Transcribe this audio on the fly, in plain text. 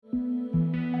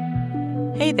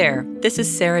Hey there, this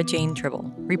is Sarah Jane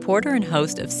Tribble, reporter and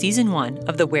host of Season 1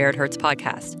 of the Where It Hurts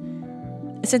podcast.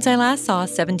 Since I last saw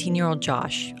 17-year-old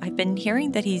Josh, I've been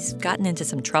hearing that he's gotten into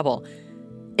some trouble.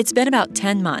 It's been about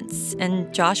 10 months,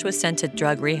 and Josh was sent to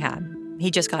drug rehab. He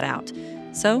just got out.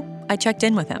 So I checked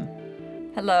in with him.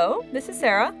 Hello, this is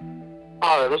Sarah.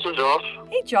 Hi, this is Josh.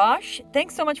 Hey, Josh.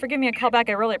 Thanks so much for giving me a call back.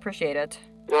 I really appreciate it.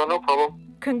 Yeah, no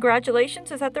problem.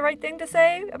 Congratulations. Is that the right thing to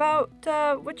say about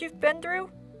what you've been through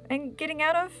and getting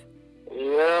out of?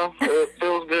 Yeah, it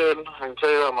feels good. I can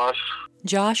tell you that much.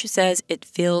 Josh says it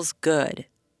feels good.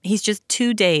 He's just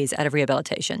 2 days out of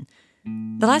rehabilitation.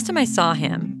 The last time I saw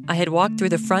him, I had walked through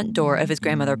the front door of his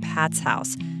grandmother Pat's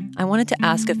house. I wanted to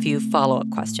ask a few follow-up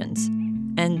questions.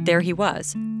 And there he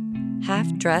was, half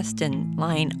dressed and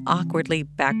lying awkwardly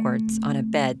backwards on a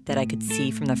bed that I could see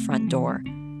from the front door.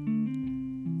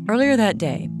 Earlier that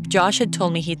day, Josh had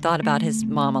told me he'd thought about his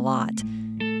mom a lot.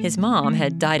 His mom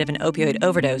had died of an opioid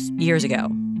overdose years ago,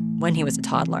 when he was a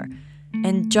toddler.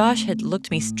 And Josh had looked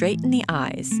me straight in the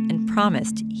eyes and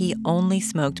promised he only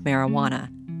smoked marijuana,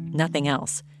 nothing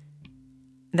else.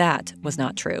 That was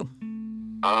not true.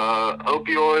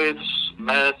 Opioids,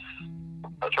 meth,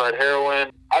 I tried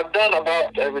heroin. I've done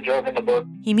about every drug in the book.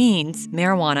 He means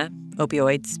marijuana,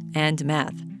 opioids, and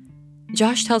meth.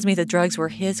 Josh tells me the drugs were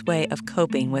his way of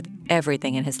coping with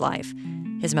everything in his life.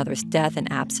 His mother's death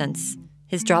and absence,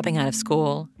 his dropping out of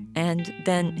school, and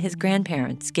then his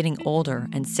grandparents getting older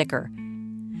and sicker.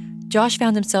 Josh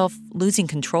found himself losing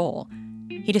control.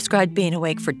 He described being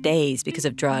awake for days because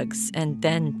of drugs and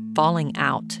then falling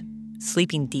out,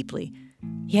 sleeping deeply.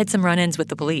 He had some run-ins with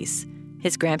the police.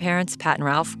 His grandparents, Pat and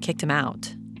Ralph, kicked him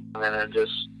out. And then it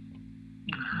just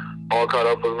all caught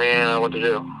up with me and I went to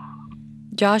jail.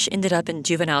 Josh ended up in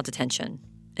juvenile detention,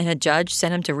 and a judge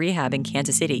sent him to rehab in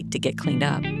Kansas City to get cleaned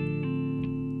up.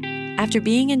 After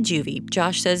being in juvie,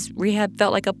 Josh says rehab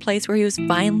felt like a place where he was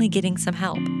finally getting some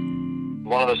help.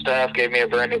 One of the staff gave me a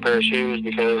brand new pair of shoes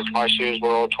because my shoes were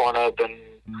all torn up and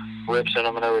rips in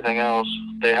them and everything else.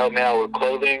 They helped me out with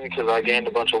clothing because I gained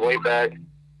a bunch of weight back.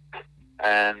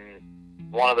 And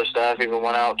one of the staff even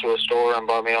went out to a store and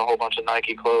bought me a whole bunch of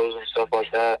Nike clothes and stuff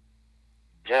like that.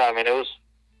 Yeah, I mean, it was...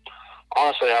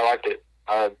 Honestly, I liked it.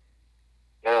 I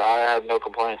had no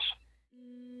complaints.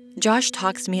 Josh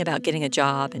talks to me about getting a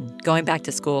job and going back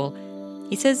to school.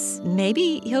 He says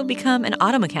maybe he'll become an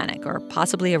auto mechanic or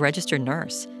possibly a registered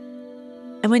nurse.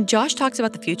 And when Josh talks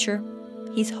about the future,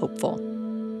 he's hopeful.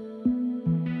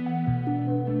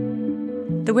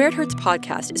 The Where It Hurts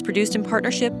podcast is produced in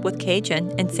partnership with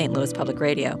KHN and St. Louis Public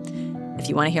Radio. If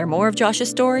you want to hear more of Josh's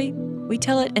story, we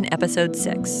tell it in episode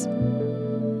 6.